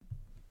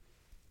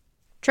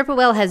Triple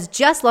Whale has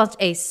just launched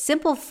a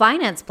simple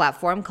finance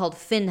platform called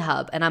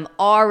FinHub, and I'm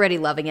already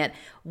loving it.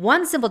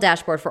 One simple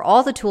dashboard for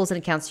all the tools and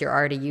accounts you're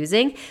already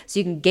using, so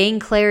you can gain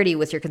clarity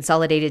with your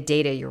consolidated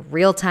data, your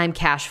real-time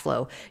cash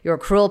flow, your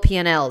accrual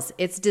P&Ls.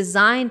 It's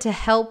designed to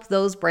help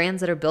those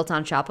brands that are built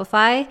on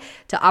Shopify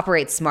to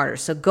operate smarter.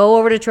 So go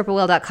over to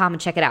triplewhale.com and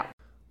check it out.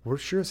 We're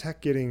sure as heck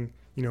getting,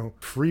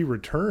 free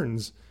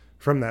returns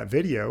from that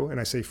video. And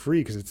I say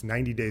free because it's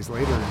 90 days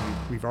later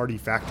and we've already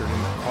factored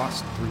in the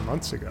cost 3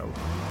 months ago,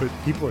 but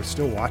people are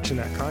still watching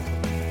that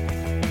content.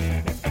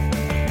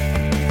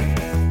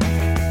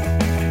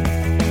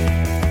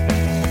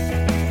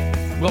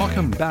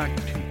 Welcome back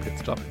to Pit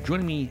Stop.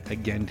 Joining me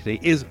again today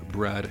is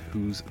Brad,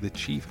 who's the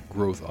Chief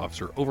Growth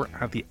Officer over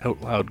at the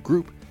OutLoud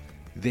Group.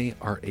 They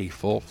are a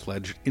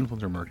full-fledged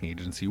influencer marketing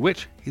agency,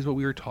 which is what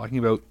we are talking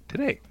about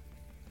today.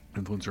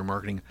 Influencer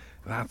marketing,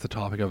 that's the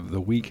topic of the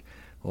week.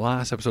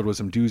 Last episode was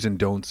some do's and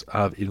don'ts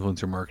of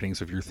influencer marketing.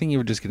 So if you're thinking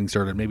of just getting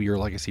started, maybe you're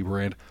a legacy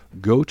brand,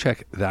 go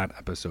check that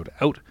episode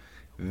out.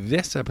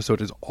 This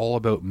episode is all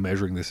about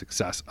measuring the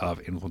success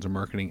of influencer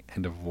marketing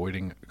and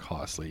avoiding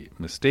costly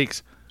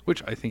mistakes,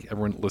 which I think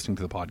everyone listening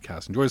to the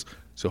podcast enjoys.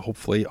 So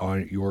hopefully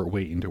on your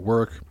way into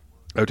work,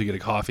 out to get a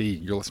coffee,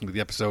 you're listening to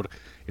the episode.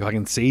 If I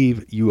can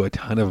save you a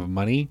ton of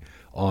money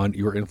on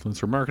your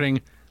influencer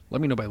marketing,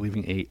 let me know by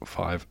leaving a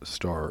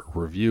 5-star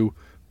review.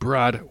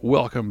 Brad,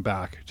 welcome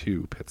back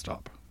to Pit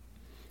Stop.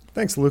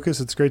 Thanks, Lucas.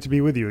 It's great to be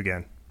with you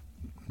again.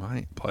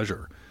 My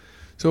pleasure.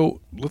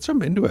 So let's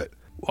jump into it.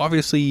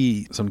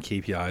 Obviously, some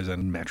KPIs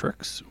and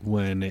metrics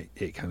when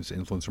it comes to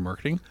influencer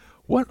marketing.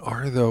 What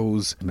are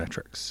those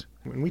metrics?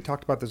 And we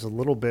talked about this a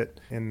little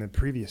bit in the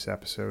previous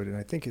episode, and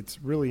I think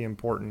it's really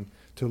important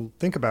to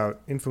think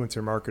about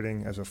influencer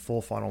marketing as a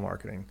full funnel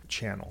marketing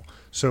channel.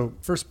 So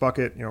first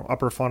bucket,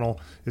 upper funnel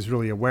is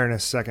really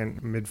awareness.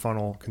 Second, mid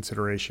funnel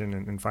consideration,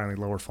 and finally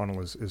lower funnel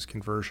is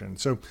conversion.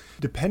 So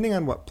depending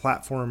on what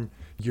platform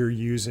you're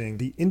using,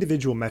 the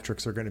individual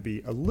metrics are going to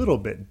be a little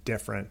bit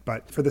different.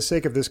 But for the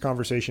sake of this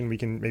conversation, we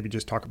can maybe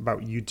just talk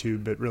about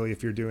YouTube. But really,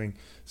 if you're doing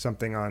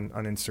something on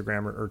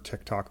Instagram or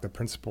TikTok, the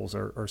principles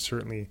are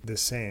certainly the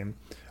same.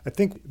 I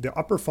think the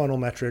upper funnel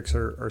metrics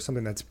are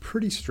something that's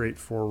pretty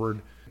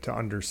straightforward to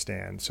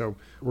understand. So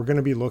we're going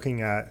to be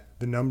looking at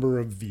the number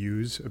of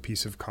views a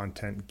piece of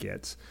content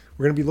gets.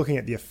 We're going to be looking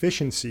at the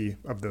efficiency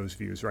of those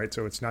views, right?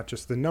 So it's not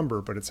just the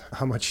number, but it's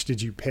how much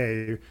did you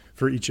pay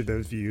for each of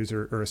those views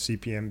or a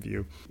CPM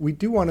view. We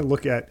do want to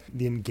look at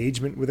the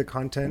engagement with the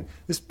content.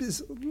 This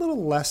is a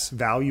little less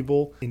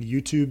valuable in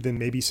YouTube than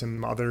maybe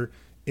some other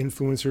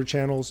influencer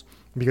channels,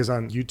 because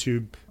on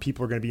YouTube,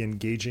 people are going to be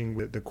engaging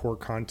with the core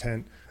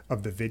content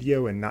of the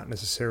video and not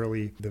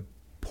necessarily the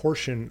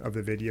portion of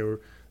the video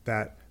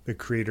that the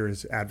creator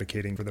is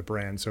advocating for the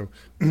brand. So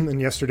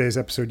in yesterday's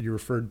episode, you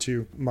referred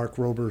to Mark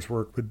Rober's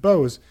work with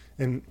Bose,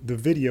 and the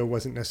video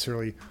wasn't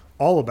necessarily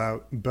all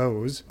about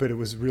Bose, but it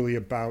was really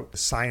about the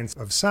science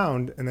of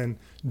sound. And then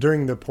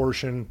during the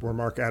portion where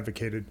Mark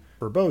advocated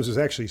for Bose, was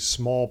actually a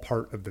small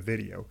part of the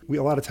video. A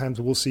lot of times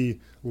we'll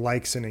see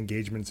likes and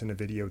engagements in a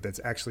video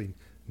that's actually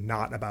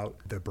not about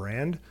the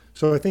brand.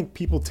 So I think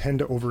people tend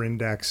to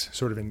over-index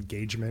sort of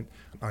engagement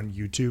on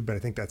YouTube, but I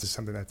think that's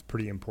something that's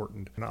pretty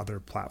important on other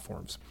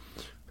platforms.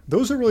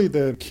 Those are really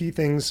the key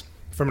things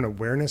from an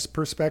awareness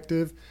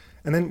perspective.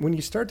 And then when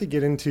you start to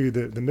get into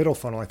the middle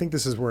funnel, I think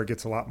this is where it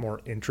gets a lot more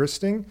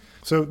interesting.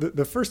 So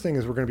the first thing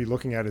is we're going to be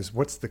looking at is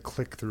what's the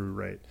click-through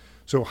rate?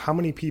 So how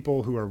many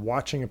people who are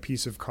watching a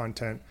piece of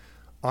content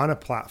on a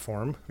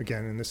platform,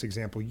 again, in this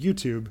example,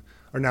 YouTube,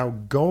 are now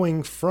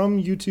going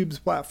from YouTube's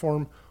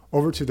platform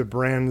over to the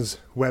brand's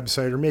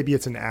website, or maybe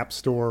it's an app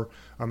store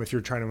if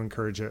you're trying to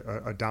encourage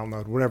a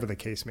download, whatever the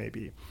case may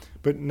be.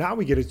 But now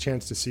we get a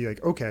chance to see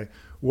okay,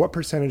 what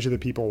percentage of the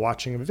people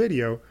watching a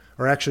video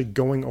are actually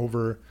going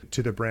over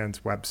to the brand's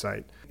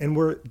website? And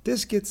where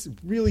this gets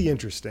really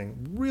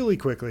interesting really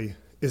quickly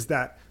is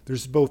that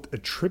there's both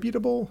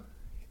attributable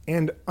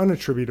and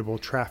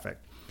unattributable traffic,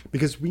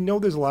 because we know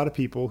there's a lot of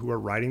people who are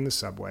riding the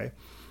subway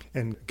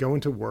and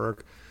going to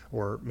work,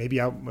 or maybe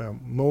out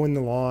mowing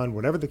the lawn,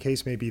 whatever the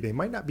case may be. They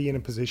might not be in a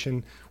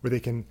position where they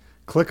can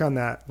click on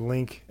that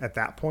link at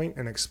that point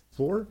and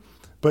explore,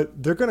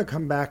 but they're going to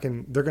come back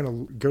and they're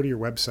going to go to your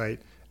website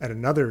at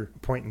another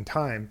point in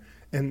time,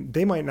 and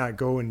they might not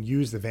go and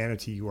use the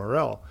vanity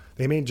URL.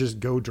 They may just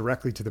go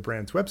directly to the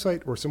brand's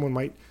website, or someone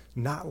might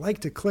not like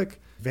to click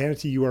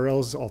vanity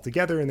URLs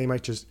altogether, and they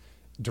might just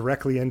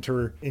directly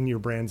enter in your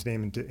brand's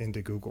name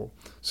into Google.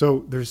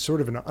 So there's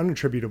sort of an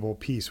unattributable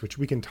piece, which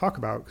we can talk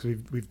about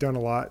because we've done a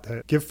lot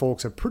to give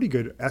folks a pretty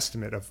good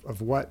estimate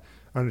of what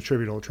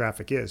unattributable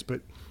traffic is.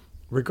 But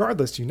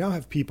regardless, you now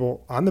have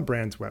people on the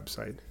brand's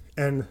website.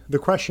 And the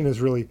question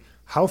is really,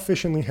 how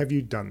efficiently have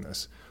you done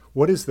this?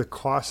 What is the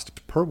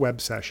cost per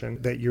web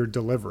session that you're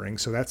delivering?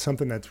 So that's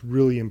something that's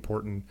really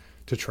important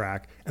to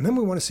track. And then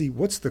we want to see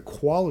what's the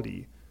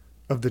quality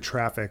of the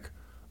traffic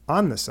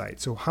on the site.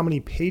 So how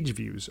many page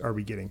views are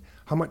we getting?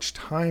 How much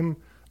time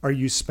are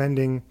you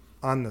spending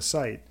on the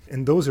site?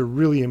 And those are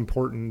really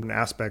important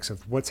aspects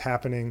of what's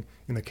happening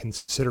in the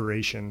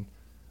consideration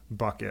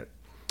bucket.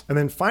 And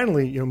then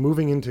finally,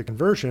 moving into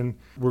conversion,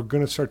 we're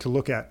going to start to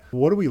look at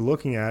what are we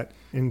looking at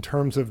in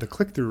terms of the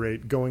click-through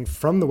rate going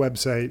from the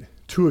website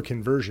to a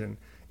conversion.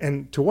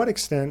 And to what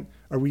extent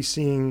are we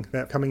seeing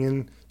that coming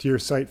in to your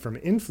site from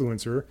an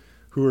influencer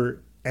who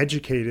are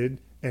educated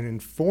and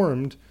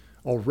informed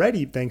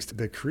already thanks to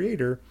the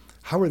creator?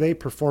 How are they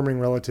performing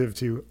relative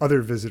to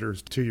other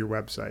visitors to your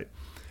website?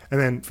 And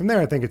then from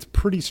there, I think it's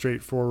pretty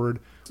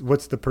straightforward.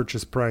 What's the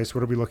purchase price?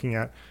 What are we looking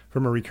at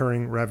from a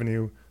recurring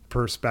revenue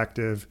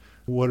perspective?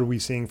 What are we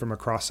seeing from a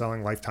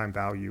cross-selling lifetime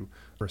value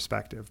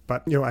perspective?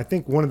 But, I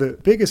think one of the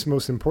biggest,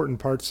 most important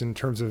parts in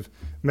terms of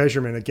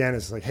measurement, again,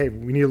 is like, hey,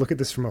 we need to look at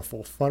this from a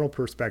full funnel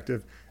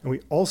perspective. And we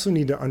also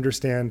need to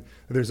understand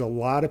that there's a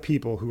lot of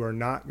people who are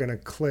not going to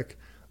click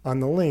on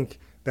the link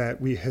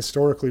that we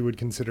historically would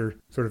consider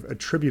sort of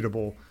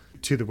attributable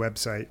to the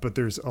website, but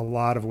there's a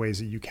lot of ways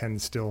that you can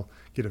still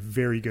get a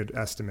very good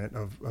estimate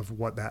of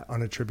what that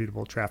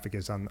unattributable traffic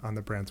is on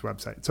the brand's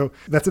website. So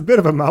that's a bit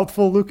of a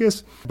mouthful,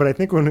 Lucas, but I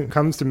think when it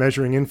comes to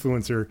measuring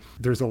influencer,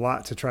 there's a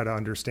lot to try to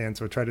understand.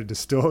 So I try to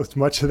distill as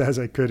much of that as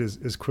I could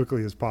as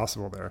quickly as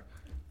possible there.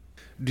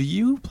 Do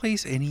you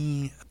place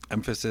any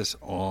emphasis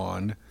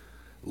on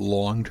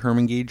long-term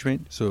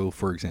engagement? So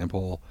for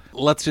example,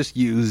 let's just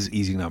use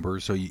easy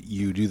numbers. So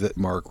you do the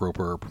Mark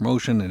Roper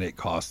promotion and it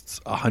costs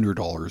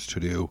 $100 to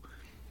do.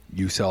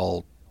 You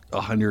sell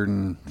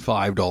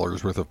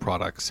 $105 worth of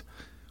products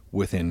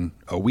within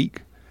a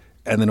week.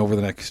 And then over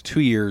the next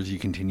 2 years, you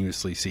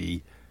continuously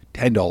see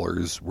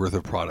 $10 worth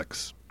of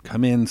products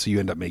come in. So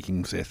you end up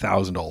making, say,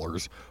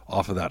 $1,000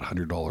 off of that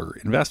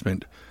 $100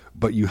 investment,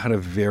 but you had a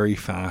very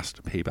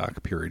fast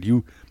payback period.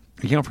 You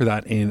account for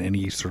that in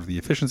any sort of the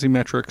efficiency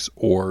metrics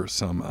or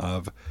some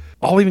of,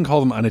 I'll even call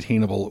them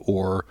unattainable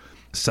or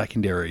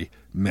secondary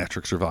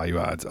metrics or value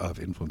adds of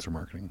influencer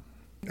marketing?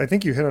 I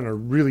think you hit on a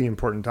really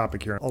important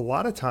topic here. A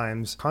lot of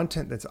times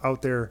content that's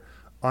out there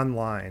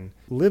online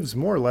lives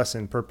more or less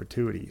in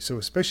perpetuity. So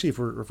especially if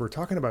we're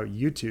talking about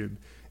YouTube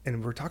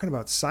and we're talking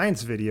about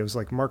science videos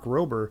like Mark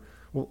Rober,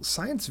 well,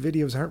 science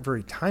videos aren't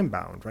very time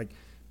bound, right?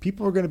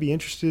 People are going to be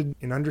interested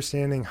in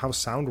understanding how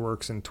sound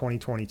works in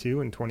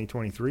 2022 and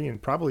 2023 and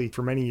probably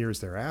for many years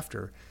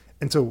thereafter.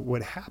 And so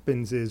what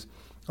happens is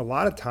a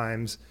lot of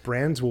times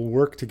brands will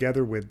work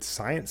together with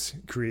science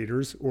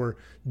creators or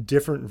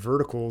different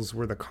verticals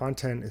where the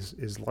content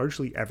is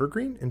largely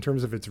evergreen in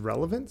terms of its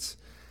relevance.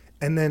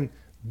 And then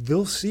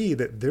they'll see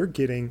that they're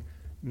getting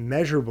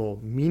measurable,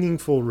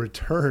 meaningful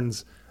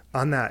returns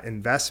on that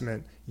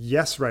investment.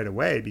 Yes, right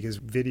away, because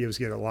videos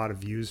get a lot of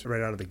views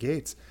right out of the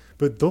gates,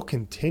 but they'll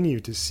continue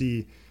to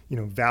see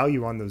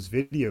value on those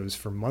videos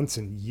for months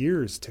and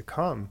years to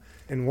come.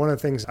 And one of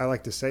the things I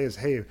like to say is,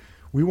 hey,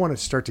 we want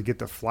to start to get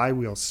the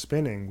flywheel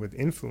spinning with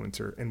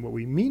influencer. And what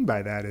we mean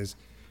by that is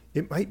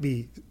it might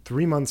be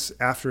 3 months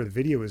after the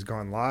video has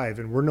gone live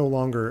and we're no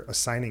longer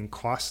assigning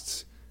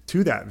costs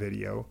to that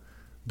video,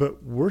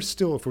 but we're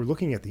still, if we're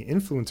looking at the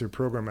influencer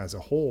program as a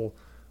whole,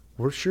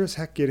 we're sure as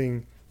heck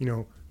getting,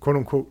 quote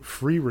unquote,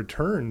 free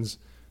returns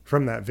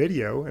from that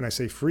video. And I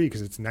say free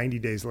because it's 90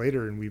 days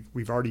later and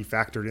we've already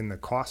factored in the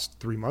cost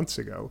 3 months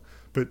ago,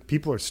 but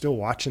people are still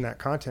watching that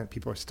content.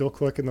 People are still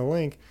clicking the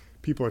link.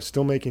 People are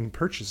still making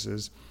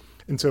purchases.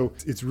 And so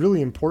it's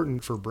really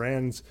important for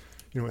brands,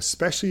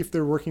 especially if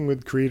they're working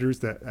with creators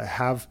that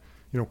have,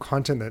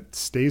 content that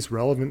stays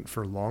relevant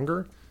for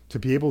longer, to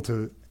be able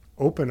to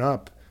open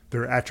up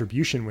their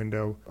attribution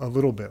window a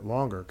little bit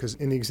longer. Because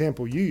in the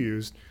example you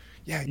used,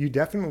 yeah, you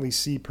definitely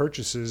see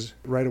purchases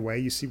right away.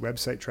 You see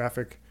website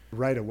traffic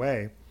right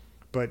away.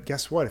 But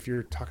guess what? If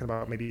you're talking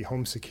about maybe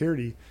home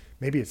security,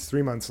 maybe it's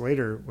 3 months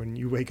later when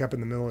you wake up in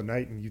the middle of the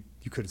night and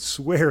you could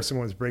swear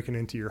someone's breaking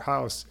into your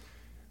house.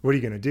 What are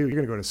you going to do? You're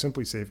going to go to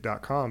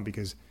simplysafe.com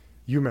because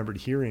you remembered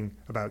hearing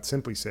about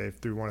SimpliSafe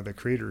through one of the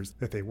creators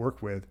that they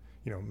work with,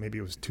 maybe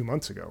it was 2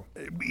 months ago.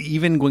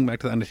 Even going back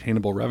to the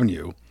unattainable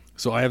revenue.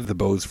 So I have the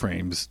Bose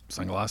frames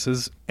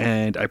sunglasses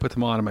and I put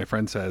them on and my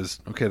friend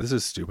says, okay, this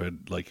is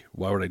stupid. Like,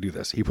 why would I do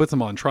this? He puts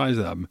them on, tries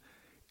them,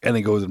 and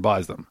then goes and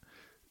buys them.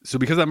 So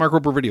because of that Mark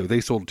Rober video,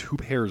 they sold 2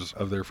 pairs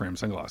of their frame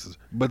sunglasses.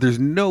 But there's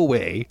no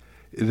way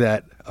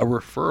that a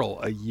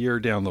referral a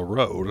year down the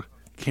road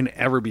can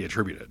ever be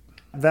attributed.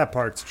 That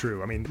part's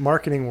true. I mean,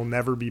 marketing will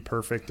never be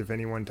perfect. If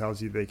anyone tells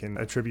you they can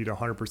attribute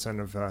 100%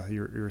 of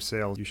your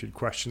sales, you should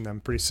question them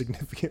pretty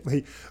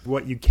significantly.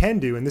 What you can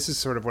do, and this is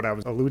sort of what I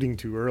was alluding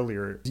to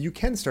earlier, you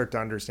can start to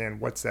understand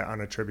what's that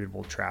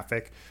unattributable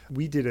traffic.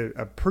 We did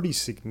a pretty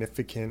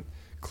significant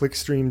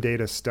clickstream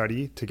data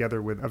study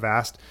together with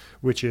Avast,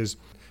 which is,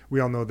 we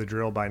all know the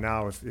drill by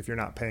now. If you're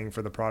not paying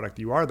for the product,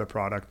 you are the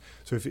product.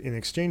 So if in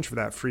exchange for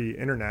that free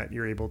internet,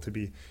 you're able to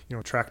be,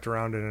 tracked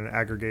around in an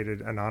aggregated,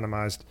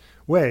 anonymized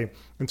way.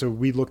 And so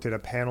we looked at a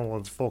panel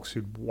of folks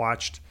who'd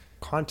watched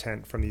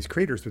content from these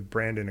creators with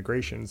brand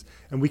integrations,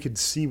 and we could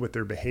see what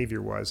their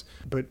behavior was.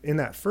 But in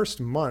that first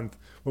month,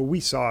 what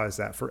we saw is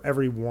that for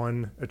every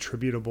one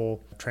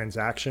attributable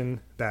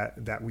transaction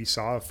that we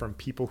saw from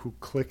people who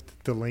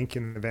clicked the link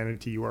in the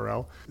vanity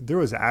URL, there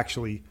was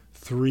actually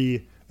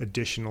 3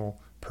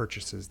 additional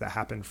purchases that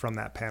happen from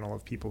that panel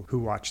of people who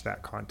watch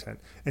that content.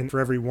 And for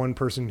every one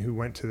person who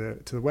went to the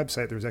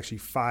website, there was actually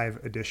 5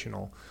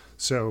 additional.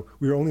 So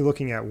we were only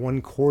looking at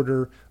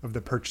 1/4 of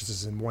the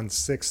purchases and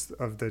 1/6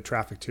 of the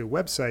traffic to a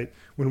website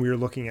when we were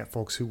looking at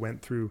folks who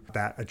went through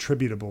that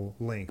attributable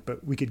link.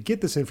 But we could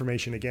get this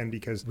information again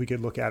because we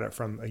could look at it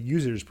from a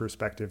user's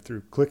perspective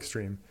through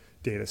clickstream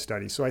data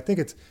study. So I think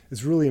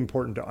it's really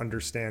important to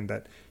understand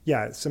that,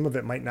 yeah, some of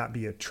it might not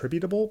be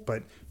attributable,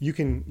 but you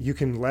can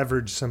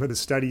leverage some of the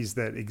studies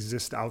that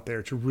exist out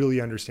there to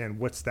really understand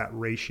what's that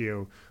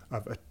ratio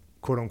of a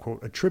quote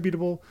unquote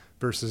attributable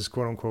versus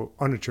quote unquote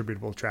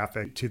unattributable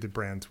traffic to the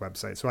brand's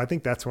website. So I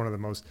think that's one of the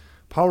most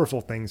powerful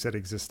things that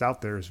exist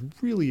out there, is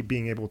really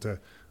being able to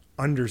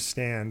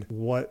understand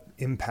what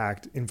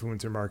impact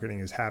influencer marketing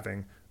is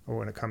having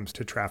when it comes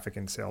to traffic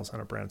and sales on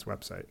a brand's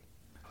website.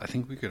 I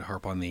think we could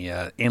harp on the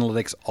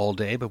analytics all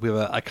day, but we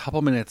have a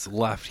couple minutes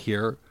left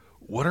here.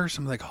 What are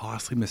some of the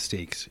costly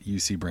mistakes you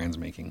see brands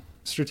making?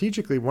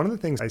 Strategically, one of the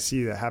things I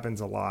see that happens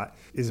a lot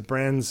is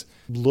brands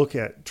look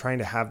at trying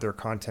to have their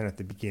content at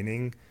the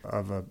beginning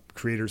of a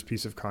creator's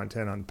piece of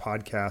content on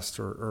podcasts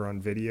or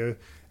on video.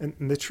 And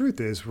the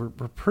truth is we're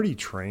pretty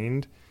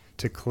trained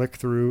to click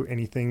through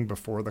anything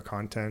before the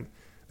content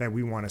that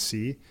we want to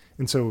see.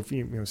 And so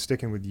if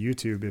sticking with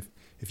YouTube,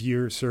 if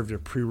you're served a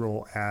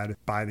pre-roll ad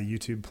by the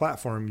YouTube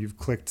platform, you've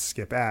clicked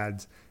skip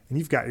ads and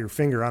you've got your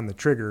finger on the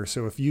trigger.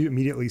 So if you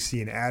immediately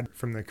see an ad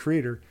from the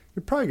creator,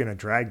 you're probably going to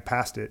drag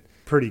past it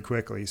pretty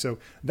quickly. So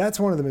that's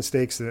one of the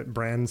mistakes that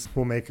brands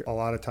will make a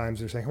lot of times.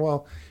 They're saying,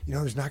 well,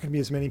 there's not going to be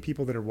as many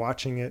people that are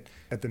watching it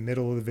at the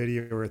middle of the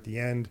video or at the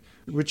end,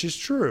 which is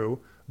true,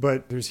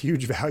 but there's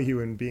huge value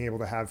in being able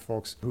to have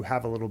folks who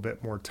have a little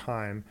bit more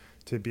time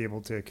to be able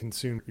to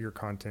consume your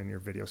content, your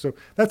video. So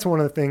that's one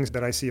of the things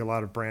that I see a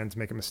lot of brands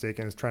make a mistake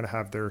in, is trying to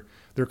have their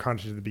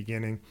content at the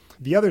beginning.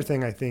 The other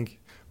thing, I think,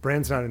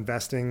 brands not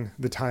investing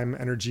the time,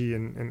 energy,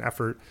 and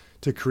effort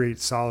to create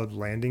solid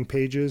landing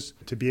pages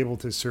to be able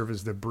to serve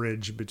as the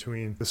bridge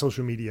between the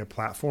social media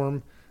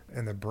platform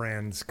and the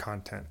brand's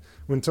content.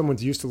 When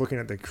someone's used to looking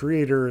at the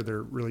creator,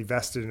 they're really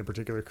vested in a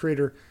particular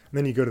creator, and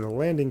then you go to the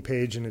landing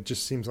page and it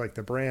just seems like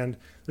the brand,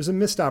 there's a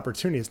missed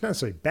opportunity. It's not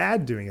necessarily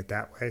bad doing it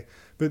that way,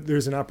 but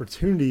there's an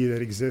opportunity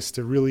that exists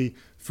to really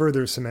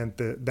further cement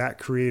that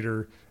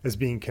creator as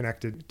being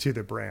connected to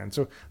the brand.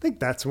 So I think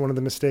that's one of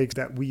the mistakes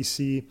that we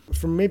see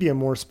from maybe a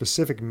more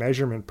specific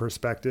measurement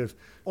perspective.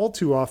 All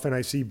too often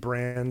I see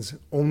brands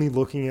only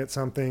looking at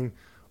something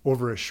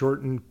over a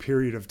shortened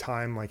period of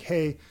time, like,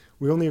 hey,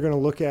 we only are going to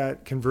look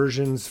at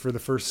conversions for the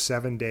first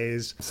 7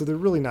 days. So they're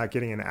really not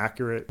getting an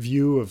accurate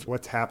view of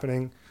what's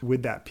happening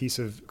with that piece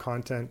of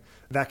content.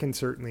 That can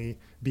certainly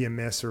be a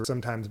miss, or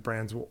sometimes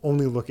brands will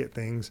only look at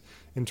things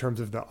in terms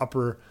of the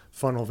upper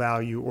funnel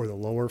value or the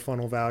lower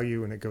funnel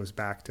value. And it goes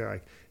back to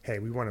like, hey,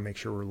 we want to make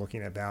sure we're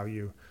looking at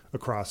value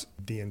across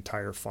the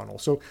entire funnel.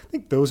 So I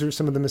think those are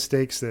some of the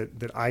mistakes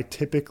that I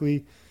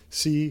typically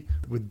see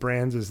with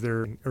brands as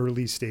they're in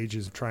early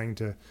stages of trying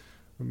to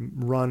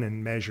run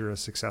and measure a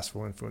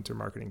successful influencer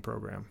marketing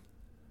program.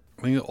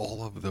 I think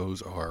all of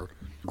those are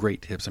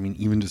great tips. I mean,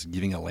 even just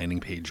giving a landing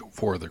page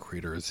for the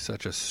creator is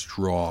such a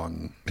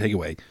strong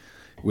takeaway,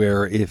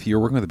 where if you're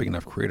working with a big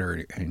enough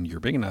creator and you're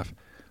big enough,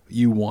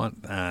 you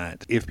want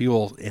that if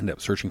people end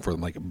up searching for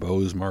them, like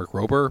Bose Mark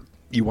Rober,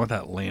 you want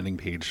that landing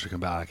page to come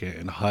back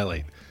and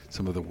highlight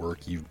some of the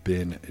work you've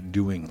been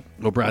doing.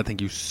 Well, Brad,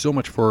 thank you so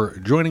much for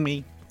joining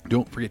me.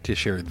 Don't forget to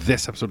share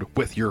this episode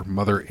with your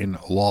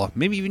mother-in-law,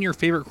 maybe even your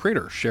favorite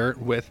creator. Share it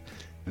with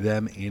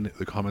them in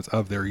the comments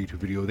of their YouTube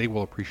video. They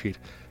will appreciate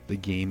the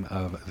game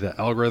of the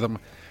algorithm.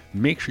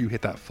 Make sure you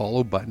hit that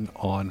follow button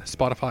on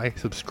Spotify,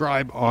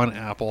 subscribe on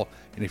Apple,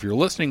 and if you're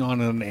listening on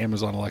an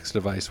Amazon Alexa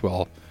device,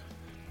 well,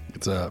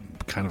 it's a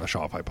kind of a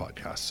Shopify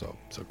podcast, so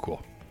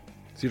cool.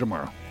 See you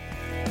tomorrow.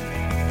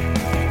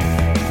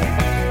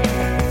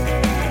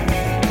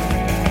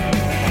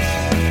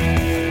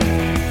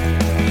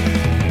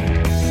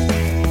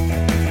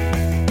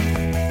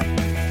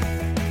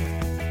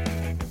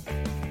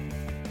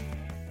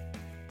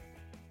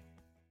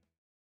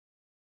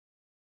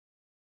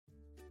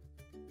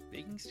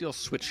 BakingSteel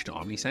switched to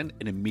OmniSend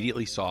and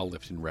immediately saw a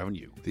lift in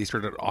revenue. They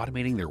started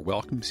automating their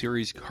welcome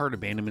series, cart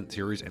abandonment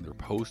series, and their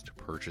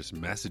post-purchase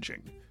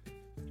messaging.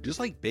 Just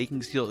like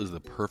BakingSteel is the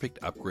perfect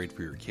upgrade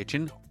for your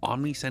kitchen,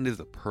 OmniSend is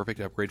the perfect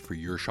upgrade for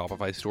your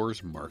Shopify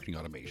store's marketing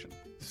automation.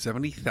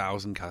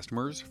 70,000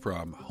 customers,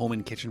 from home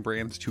and kitchen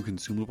brands to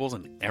consumables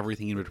and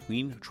everything in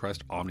between,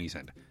 trust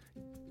OmniSend.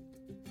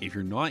 If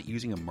you're not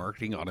using a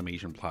marketing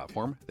automation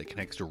platform that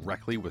connects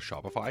directly with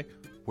Shopify,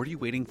 what are you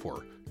waiting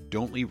for?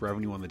 Don't leave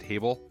revenue on the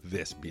table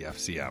this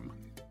BFCM.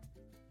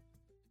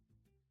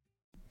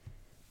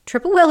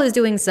 Triple Whale is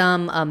doing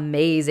some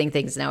amazing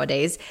things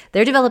nowadays.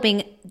 They're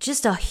developing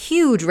just a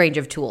huge range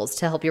of tools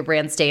to help your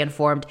brand stay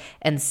informed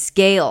and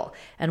scale.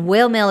 And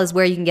Whale Mail is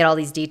where you can get all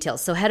these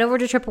details. So head over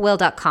to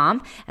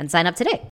triplewhale.com and sign up today.